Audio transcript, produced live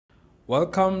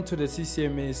Welcome to the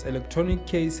CCMA's electronic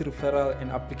case referral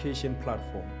and application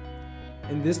platform.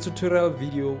 In this tutorial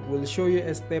video, we'll show you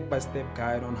a step-by-step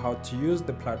guide on how to use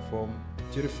the platform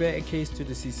to refer a case to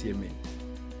the CCMA.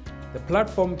 The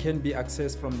platform can be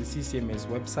accessed from the CCMA's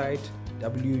website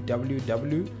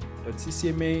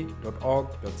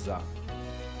www.ccma.org.za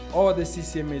or the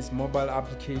CCMA's mobile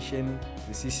application,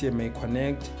 the CCMA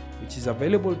Connect, which is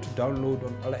available to download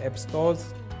on all app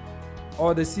stores,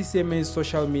 or the CCMA's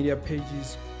social media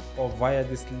pages, or via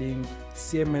this link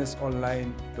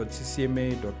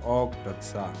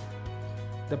cmsonline.ccma.org.za.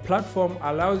 The platform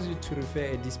allows you to refer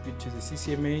a dispute to the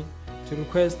CCMA, to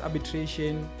request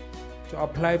arbitration, to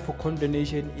apply for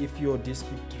condonation if your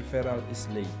dispute referral is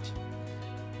late.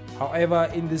 However,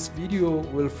 in this video,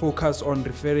 we'll focus on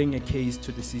referring a case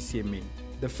to the CCMA.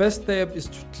 The first step is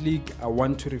to click I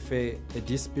want to refer a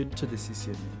dispute to the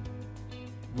CCMA,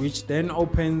 which then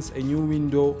opens a new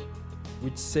window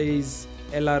which says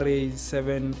LRA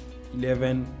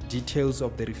 711 details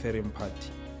of the referring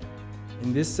party.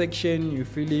 In this section, you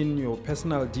fill in your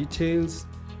personal details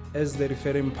as the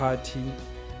referring party.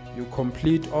 You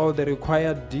complete all the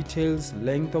required details: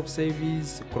 length of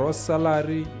service, gross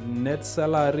salary, net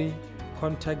salary,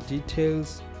 contact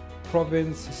details,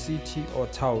 province, city or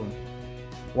town.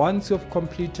 Once you've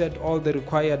completed all the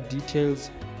required details,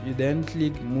 you then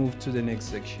click move to the next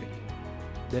section.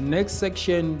 The next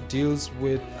section deals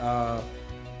with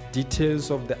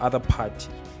details of the other party.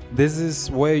 This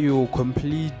is where you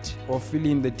complete or fill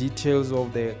in the details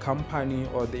of the company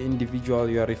or the individual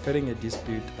you are referring a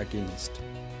dispute against.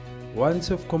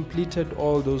 Once you've completed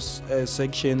all those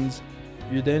sections,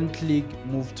 you then click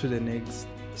move to the next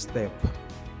step.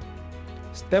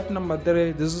 Step number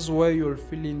 3, this is where you'll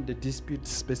fill in the dispute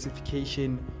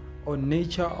specification or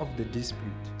nature of the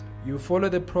dispute. You follow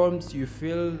the prompts, you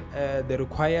fill the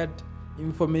required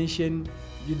information,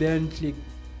 you then click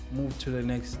move to the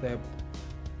next step.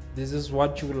 This is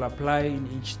what you will apply in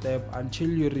each step until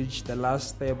you reach the last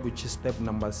step, which is step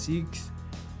number 6.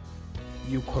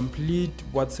 You complete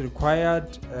what's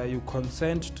required, you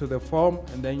consent to the form,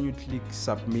 and then you click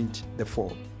submit the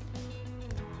form.